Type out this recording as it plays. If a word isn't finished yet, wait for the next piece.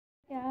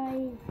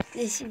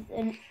This is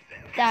a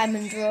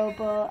diamond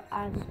robot,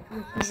 and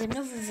this is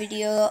another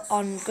video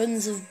on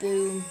Guns of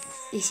Boom.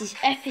 This is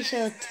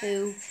episode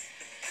 2,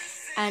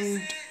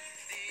 and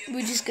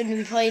we're just going to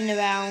be playing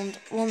around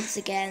once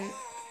again,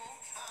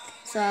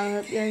 so I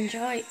hope you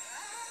enjoy.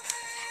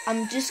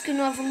 I'm just going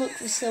to have a look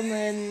for some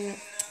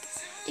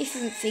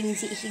different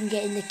things that you can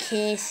get in the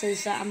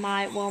cases that I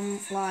might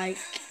want, like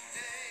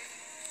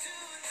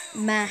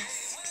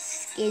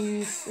masks,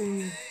 skins,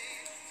 and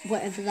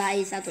whatever that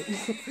is, I don't know.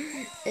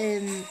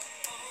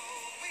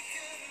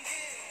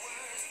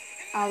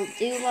 I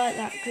do like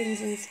that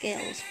Crimson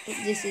Scales, but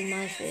this is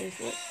my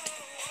favourite.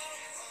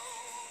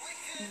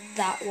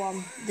 That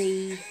one,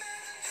 the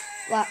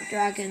Black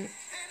Dragon.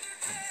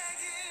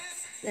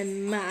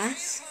 Then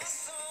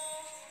masks.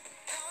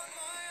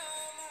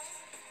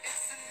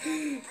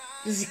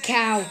 There's a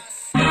cow.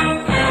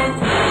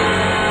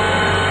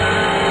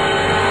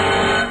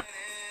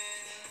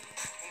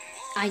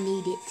 I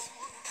need it.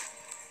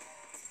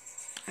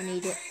 I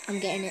need it. I'm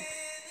getting it.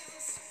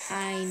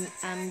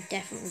 I'm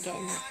definitely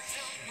getting it.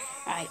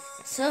 Right,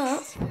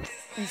 so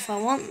if I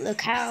want the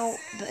cow,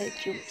 better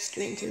jump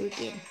straight into the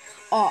game.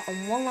 Oh,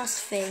 and one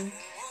last thing.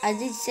 I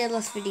did say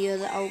last video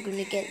that I was going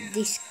to get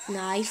this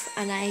knife,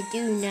 and I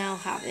do now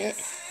have it.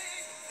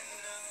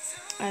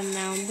 And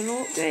now I'm going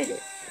to upgrade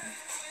it.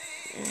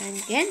 And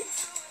again.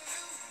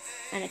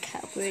 And I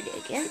can't upgrade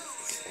it again.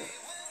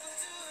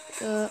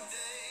 So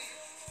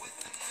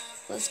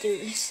let's do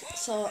this.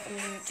 So I'm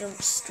going to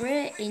jump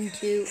straight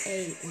into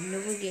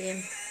another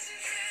game.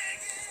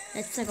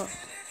 Let's go.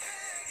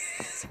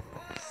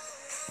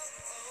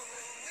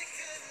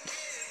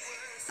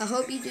 I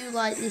hope you do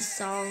like this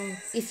song.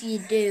 If you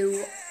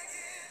do,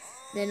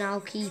 then I'll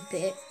keep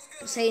it.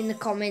 Say in the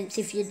comments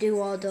if you do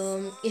or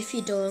don't. If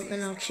you don't,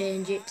 then I'll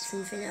change it to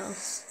something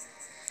else.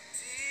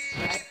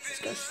 Right,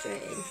 let's go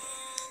straight in.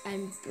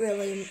 And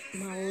brilliant.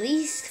 My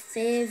least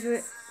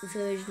favourite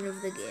version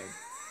of the game.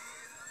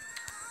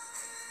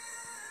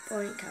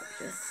 Point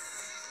capture.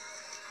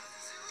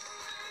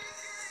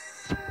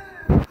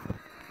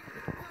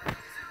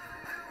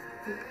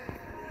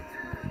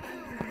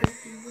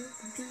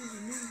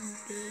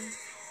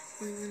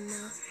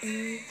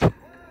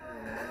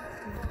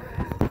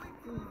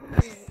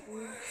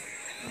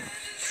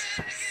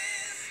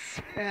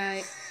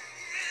 Right,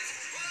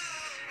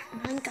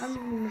 I'm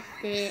going to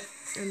stay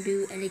and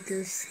do a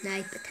little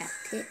sniper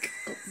tactic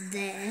up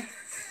there.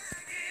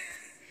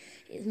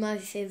 It's my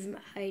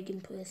favourite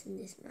hiding place in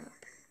this map.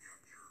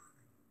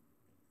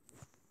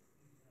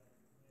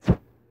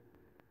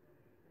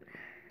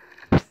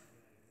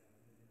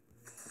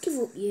 Give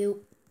up,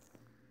 you.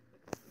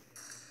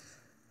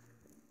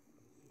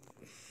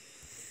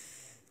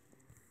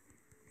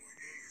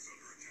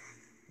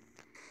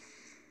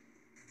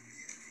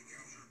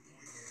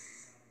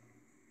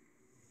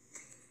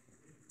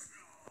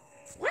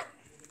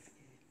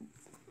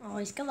 Oh,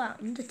 he's got that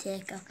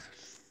Undertaker.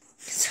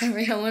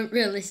 Sorry, I went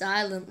really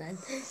silent then.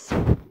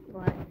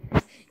 Like,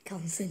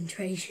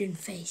 concentration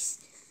face.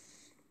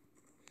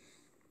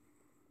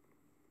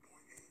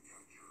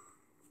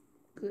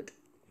 Good.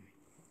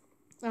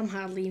 I'm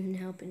hardly even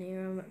helping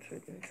here, I'm actually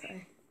going to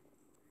try.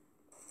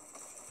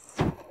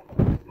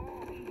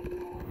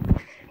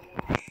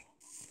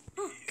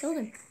 Oh, killed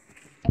him.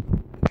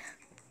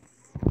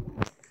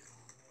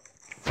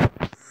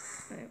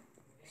 Right.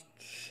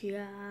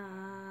 Charge.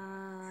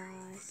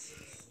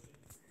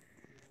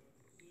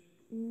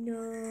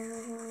 No.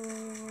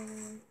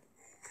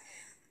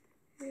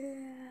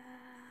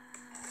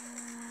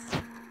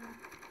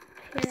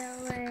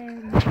 Kill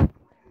him.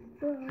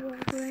 Oh,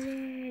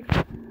 grenade.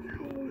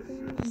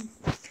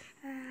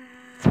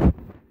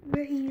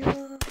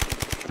 Reload.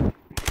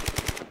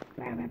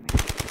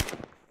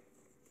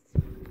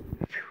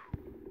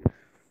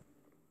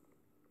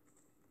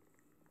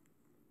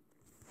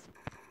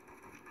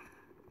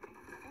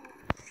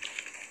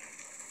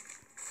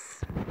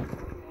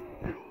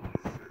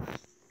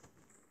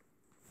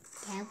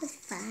 That was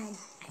fun.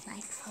 I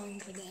like throwing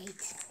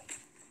grenades.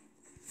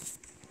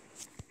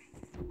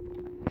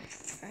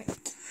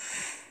 Right.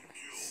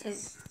 So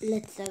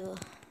let's go.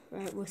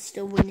 Right, we're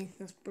still winning.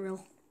 That's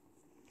brilliant.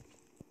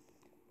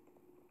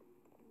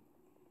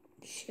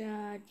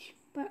 Charge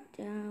back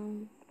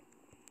down.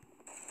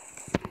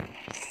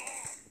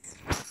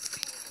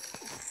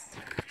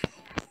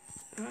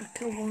 Alright,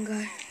 kill one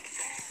guy.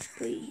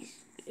 Please,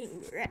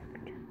 getting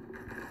wrecked.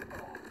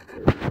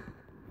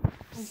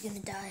 He's gonna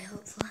die,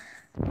 hopefully.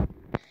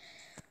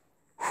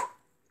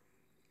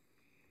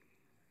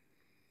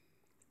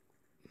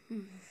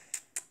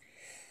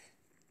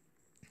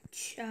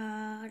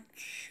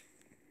 Charge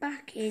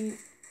back in.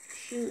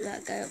 Shoot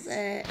that guy up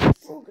there.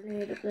 Throw a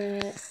grenade up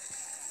there.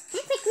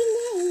 Have a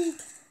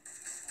grenade!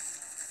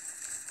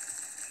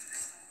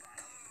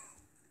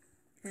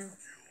 Now,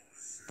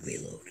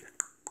 reload.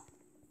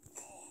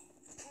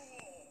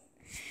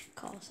 Of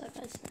course, that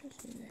guy's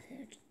in the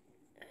head.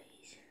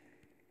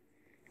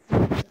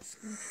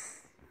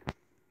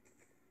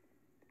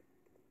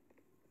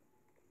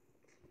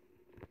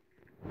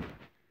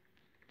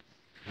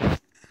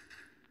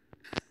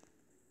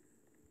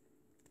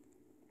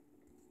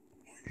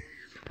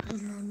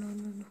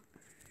 no.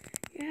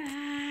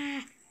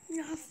 Yeah,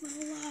 not for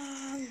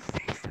long.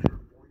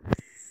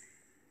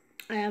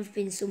 I have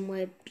been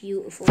somewhere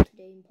beautiful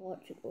today in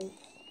Portugal.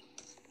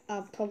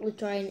 I'll probably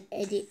try and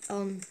edit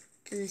on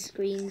to the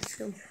screen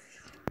some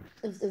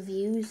of the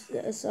views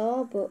that I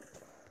saw, but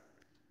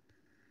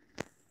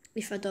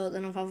if I don't,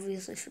 then I've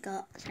obviously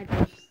forgot.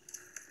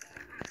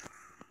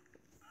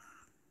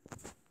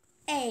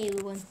 Hey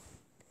everyone.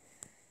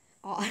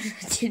 Oh, I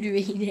did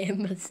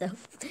rename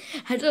myself.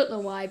 I don't know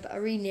why, but I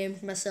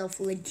renamed myself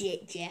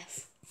Legit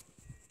Jeff.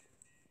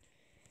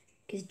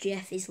 Because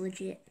Jeff is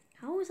legit.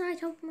 How was I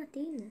talking my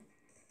team then?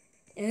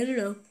 I don't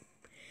know.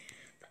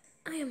 But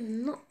I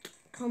am not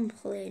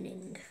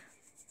complaining.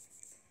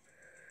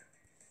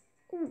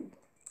 Ooh.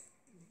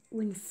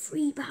 Win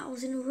 3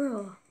 battles in a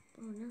row.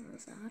 Oh no,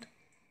 that's hard.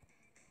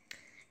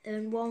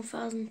 Earn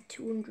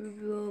 1,200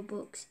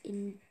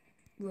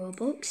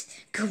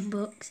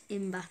 Gunbucks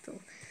in battle.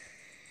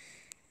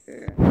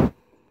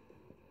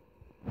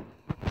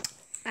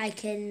 I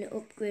can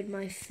upgrade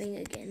my thing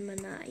again, my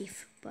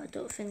knife, but I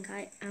don't think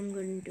I am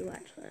going to do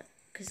actually,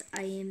 because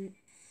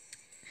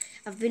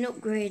I've been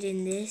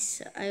upgrading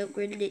this. I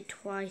upgraded it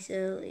twice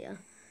earlier.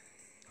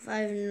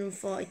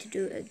 540 to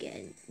do it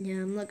again.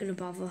 Yeah, I'm not going to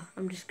bother.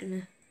 I'm just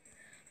going to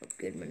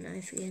upgrade my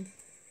knife again.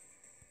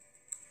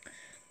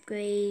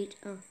 Upgrade.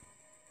 Oh.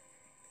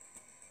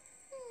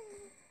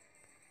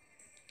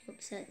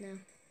 Upset now.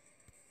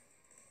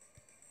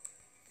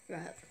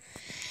 Right.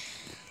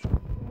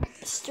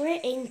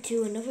 Straight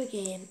into another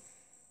game.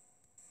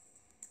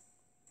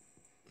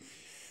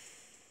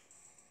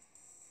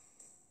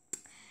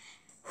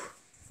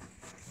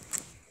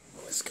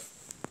 Let's go.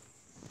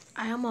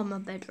 I am on my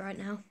bed right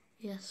now.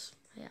 Yes,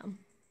 I am.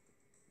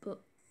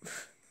 But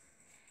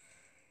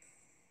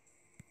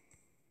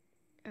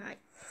alright.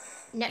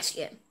 Next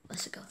game.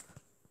 Let's go.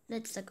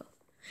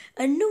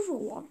 Another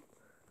one.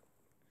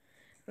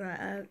 Right,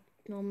 I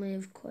normally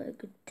have quite a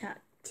good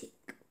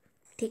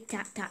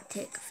tic-tac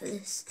tactic for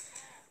this.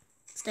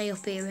 Stay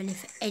up here, and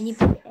if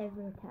anybody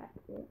ever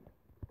attacks it,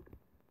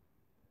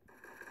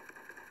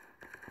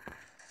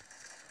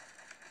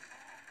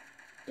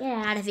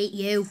 get out of it,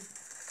 you.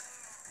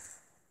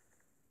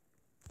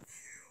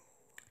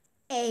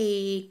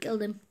 Hey,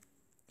 killed him.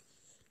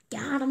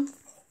 Got him.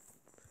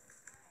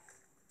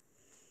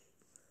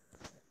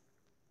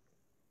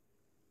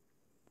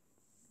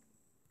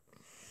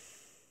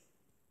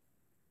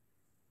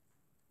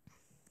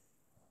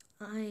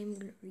 I'm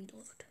gonna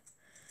reload.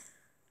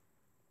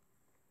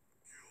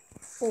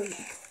 Oh,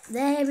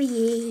 there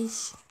he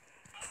is.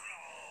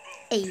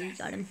 Hey,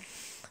 got him.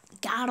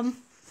 Got him.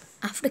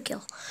 After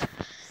kill.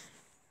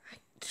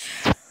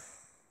 Right.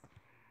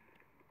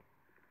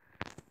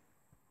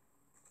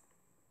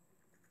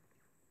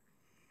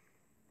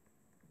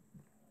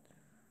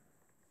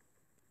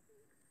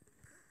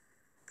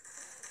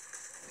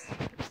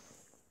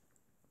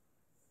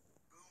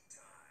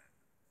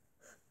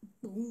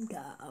 Boom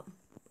time.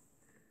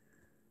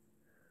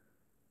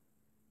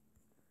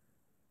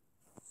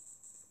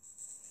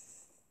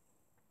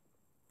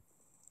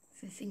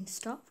 Everything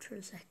stopped for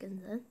a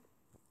second then.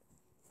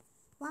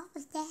 What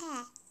was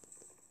that?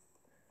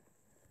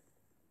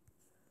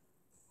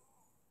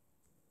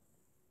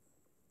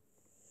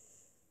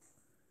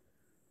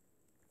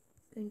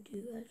 Going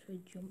to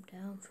actually jump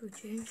down for a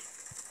change.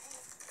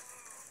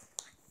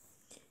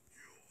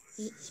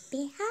 It's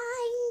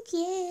behind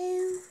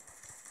you.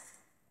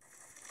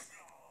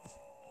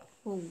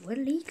 Oh, where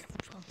did he come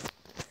from?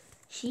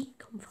 She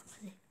come from,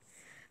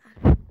 I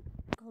think.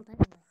 Called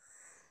Emily.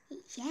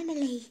 It's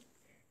Emily.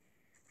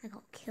 I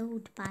got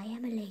killed by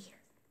Emily.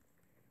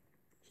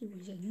 She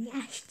was a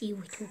nasty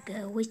little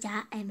girl, was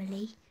that,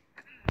 Emily?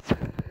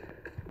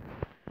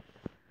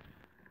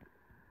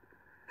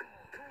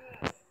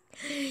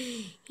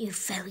 You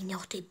very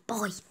naughty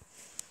boy.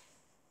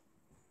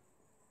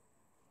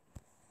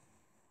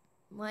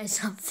 What is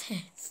up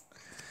this?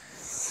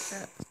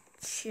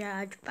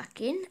 Charge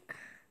back in.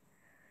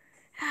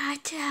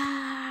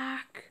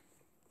 Attack!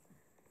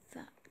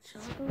 That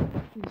shall I go? No,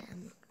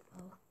 I'm not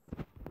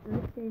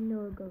going. Let's say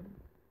no gun.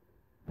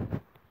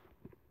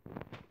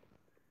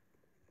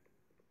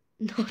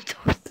 No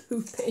dog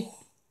pooping.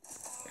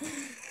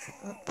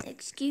 Oh,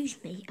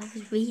 excuse me, I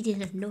was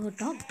reading a no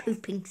dog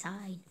pooping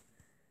sign.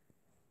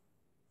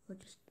 Or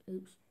just,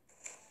 oops.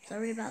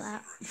 Sorry about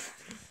that.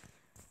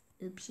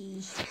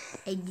 Oopsie.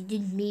 I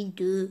didn't mean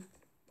to.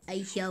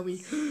 I shall we.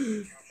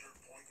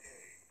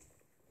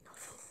 Not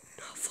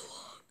for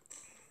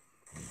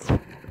long.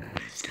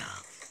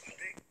 Stop.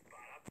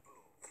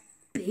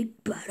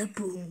 Big bada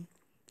boom.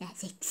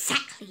 That's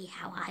exactly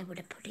how I would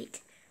have put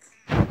it.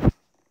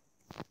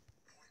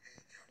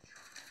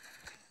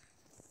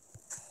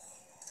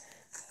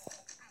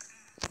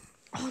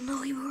 Oh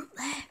no, you were up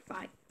there.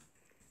 Right.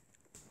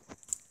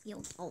 You're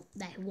up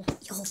there.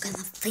 What you're gonna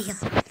feel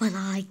when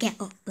I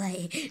get up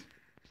there.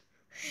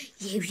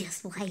 You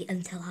just wait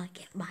until I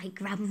get my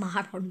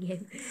grandma on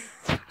you.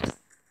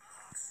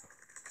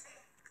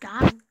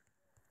 Got him.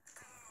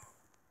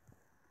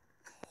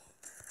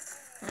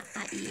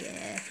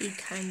 Yeah. like he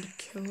kind of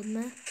killed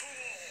me.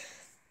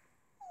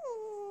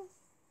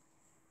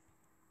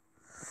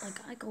 A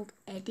guy called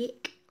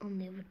Edic on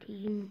the other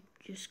team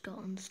just got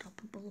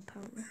unstoppable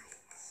apparently.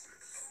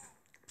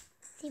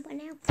 See what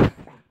now?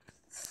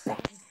 Bang.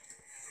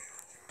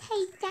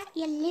 Take that,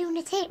 you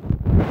lunatic!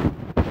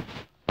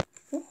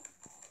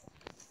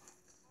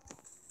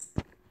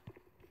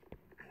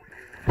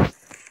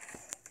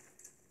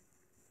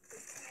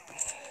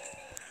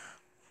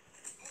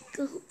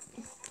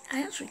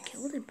 I actually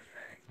killed him.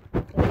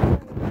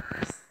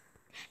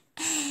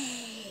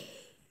 Hey!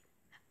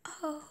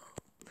 Oh!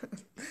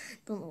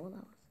 Don't know what that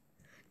was.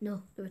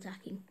 No, they're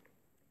attacking.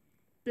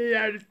 They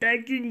are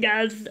attacking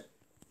us!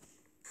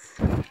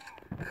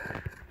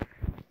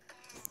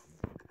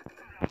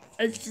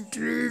 It's the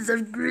trees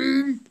of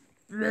green,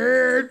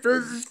 red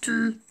versus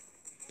 2.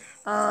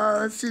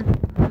 I see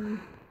and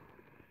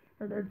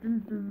I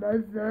think to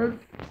myself,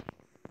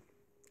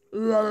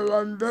 what a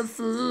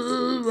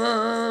wonderful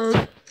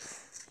world.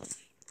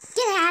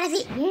 Get out of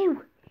it,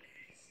 you!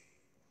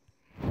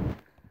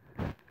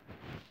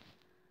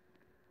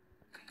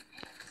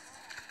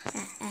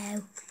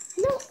 Uh-oh.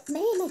 Not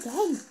me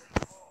again.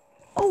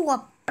 Oh,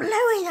 we're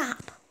blowing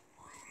up.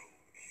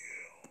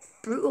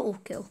 Brutal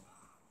kill.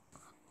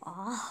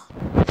 Ah,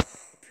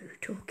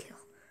 brutal kill.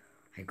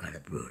 I got a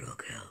brutal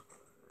kill.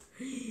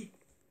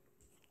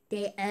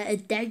 They are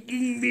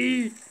attacking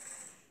me.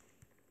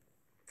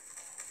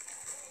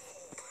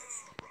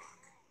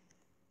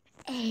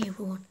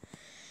 Everyone.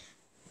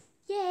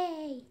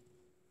 Yay.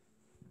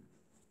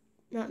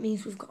 That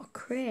means we've got a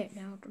crate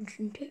now,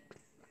 doesn't it?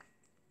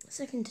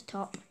 Second to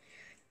top.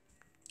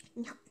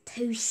 Not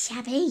too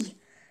shabby.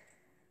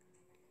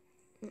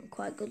 Not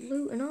quite good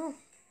loot and all.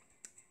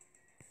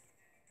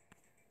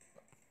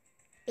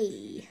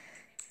 Hey,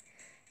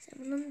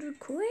 700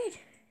 quid.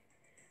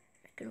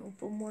 I can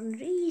open one of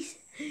these.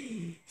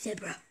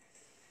 Zebra.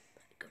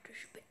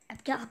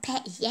 I've got a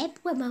pet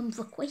zebra, Mum,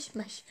 for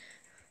Christmas.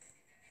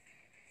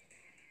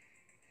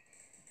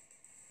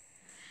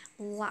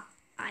 What?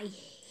 I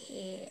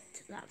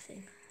hate that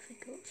thing. I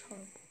think it looks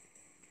horrible.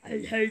 I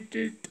hate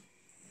it.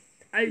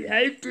 I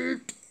hate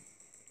it.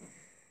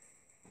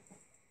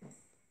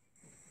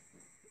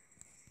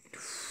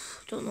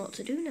 Don't know what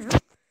to do now.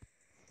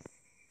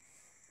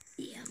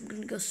 Yeah, I'm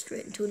gonna go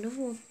straight into another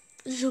one.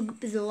 This will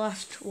be the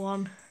last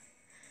one.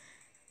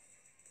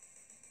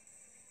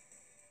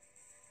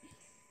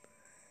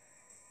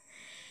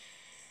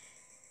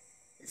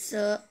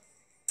 So,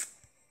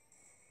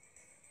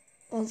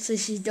 once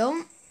this is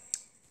done,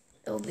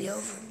 it'll be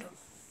over and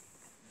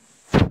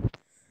done.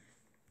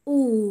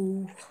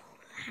 Ooh,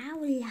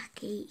 how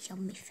lucky. It's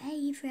on my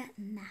favourite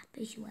map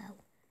as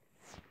well.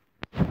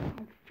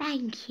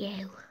 Thank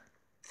you.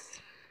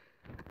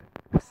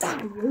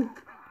 Thank you.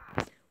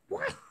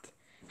 What?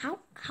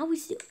 How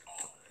is the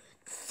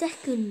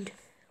second?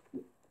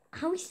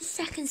 How is the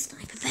second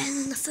sniper better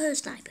than the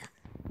first sniper?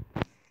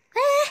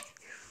 Ah!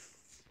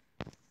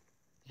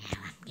 Now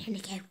I'm gonna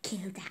go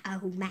kill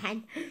that old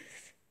man.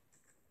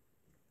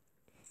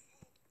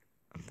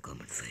 I'm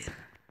coming for you.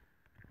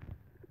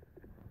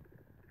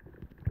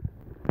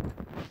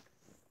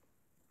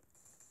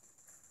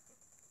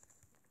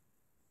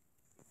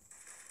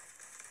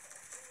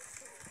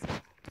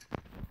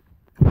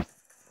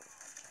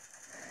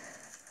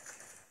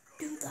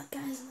 Dude, that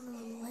guy's one of the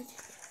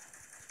legends.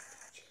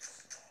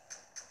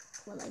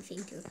 Well, I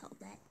think he'll help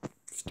that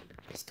stupid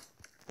pistol.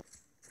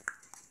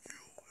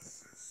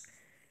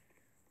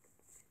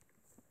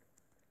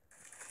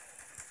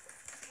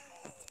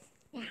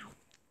 Now,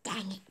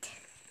 dang it.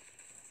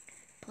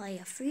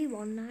 Player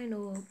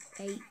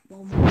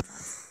 31908115.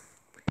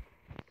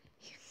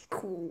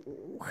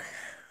 Cool.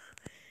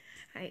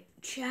 Right,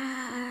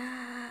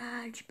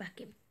 charge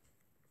back in.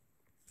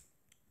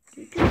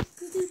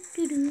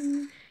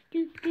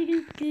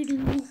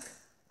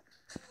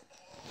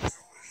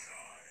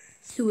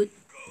 So it.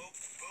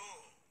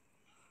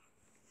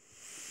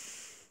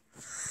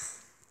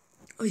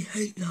 I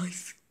hate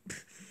life.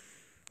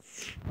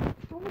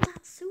 Oh,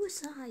 that's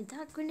suicide.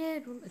 That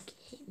grenade wouldn't have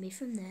hit me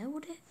from there,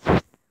 would it?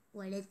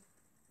 Well, it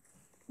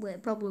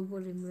probably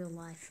would in real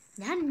life.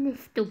 Not in this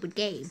stupid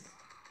game.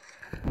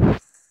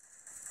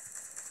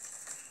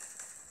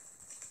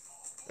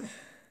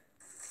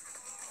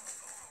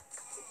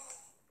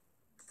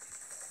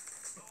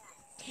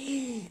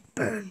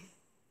 Burn.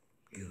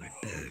 You would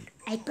burn.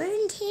 I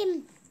burned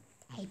him.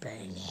 I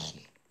burned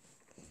him.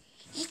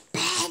 It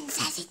burns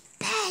us. It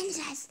burns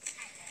us.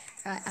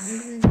 Right,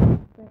 I'm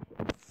going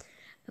to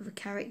have a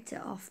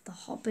character off The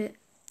Hobbit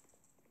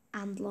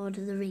and Lord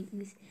of the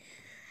Rings.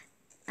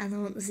 And I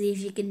want to see if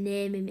you can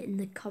name him in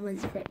the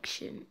comment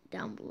section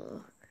down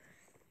below.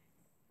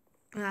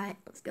 Right,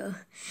 let's go.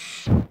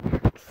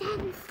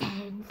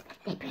 Sandstones,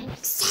 they bring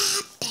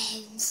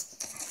sandstones.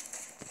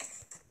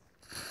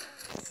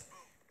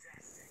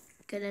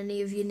 Can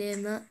any of you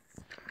name that?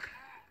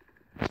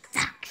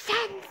 Dark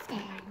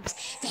sandstones,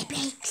 they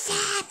break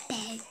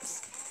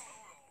sandstones.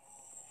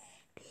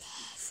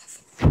 Bless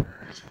us.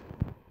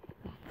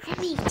 A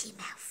meaty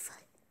mouthful.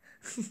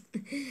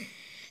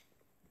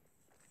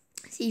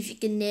 See if you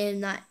can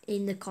name that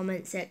in the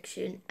comment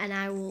section, and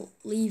I will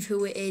leave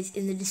who it is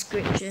in the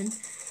description,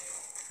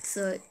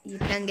 so you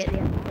can get the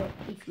answer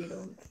if you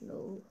don't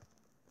know.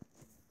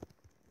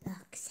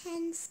 Rocks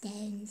and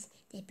stones,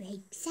 they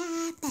break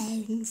our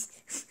bones.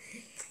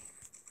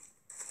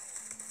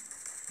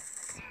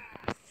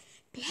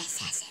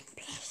 Bless us and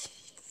bless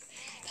you.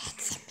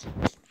 That's a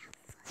Mickey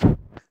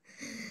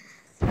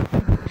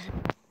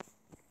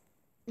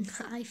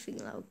Mouse. I think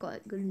that was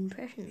quite a good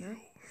impression, though.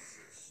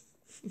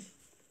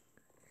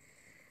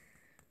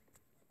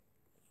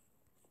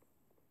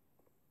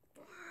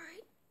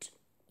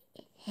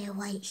 Who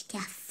wants to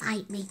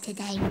fight me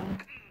today?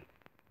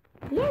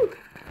 Woo!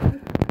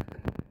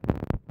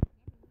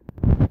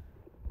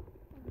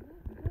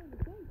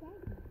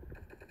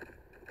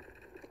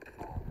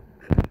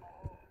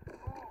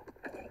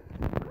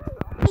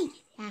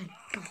 Oh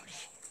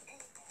gosh.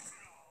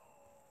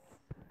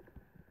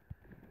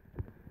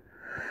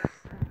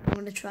 I'm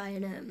gonna try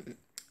and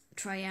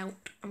try out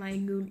my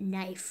new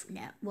knife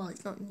now. Well,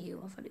 it's not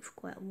new. I've had it for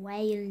quite a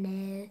while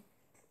now.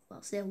 Well,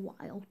 I'll say a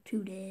while,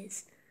 2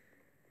 days.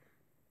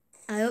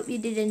 I hope you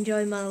did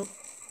enjoy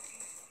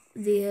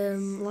the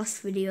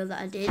last video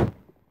that I did.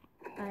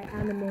 I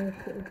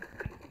animated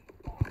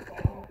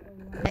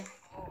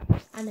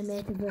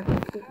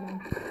the stick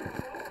now.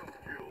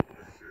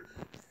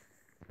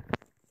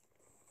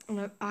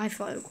 And I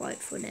thought it was quite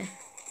funny.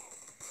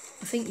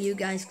 I think you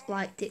guys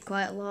liked it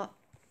quite a lot.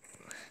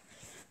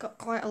 Got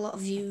quite a lot of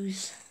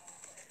views.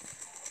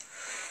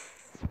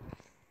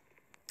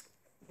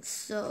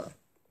 So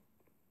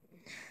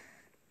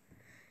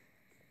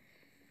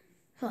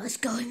let's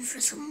go in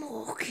for some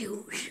more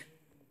cues.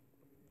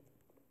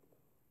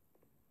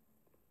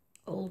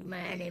 Old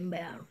man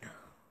inbound.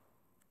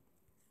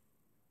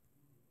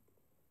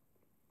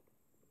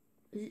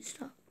 Does it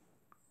stop?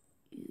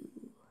 You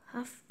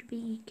have to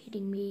be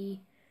kidding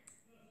me.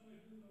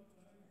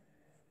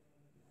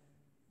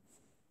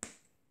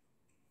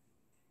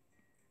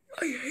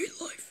 I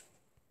hate life.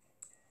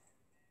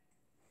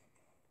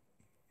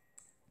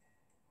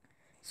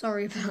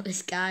 Sorry about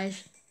this,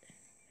 guys.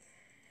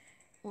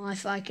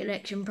 Wi-Fi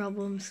connection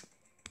problems.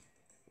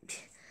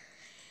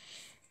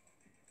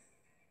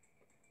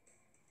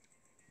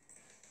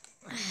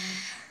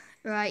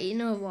 Right, you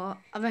know what?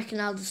 I reckon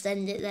I'll just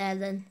end it there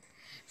then.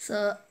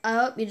 So I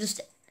hope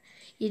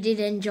you did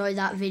enjoy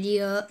that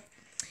video.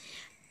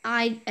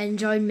 I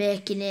enjoyed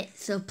making it,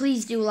 so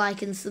please do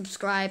like and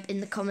subscribe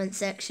in the comment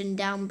section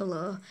down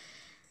below.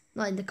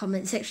 Not in the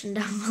comment section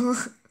down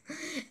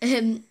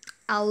below.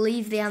 I'll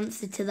leave the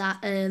answer to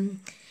that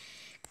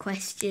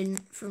question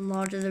from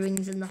Lord of the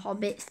Rings and the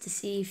Hobbits to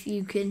see if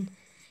you can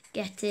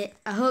get it.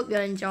 I hope you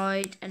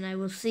enjoyed, and I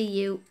will see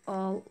you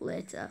all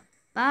later.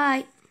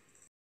 Bye.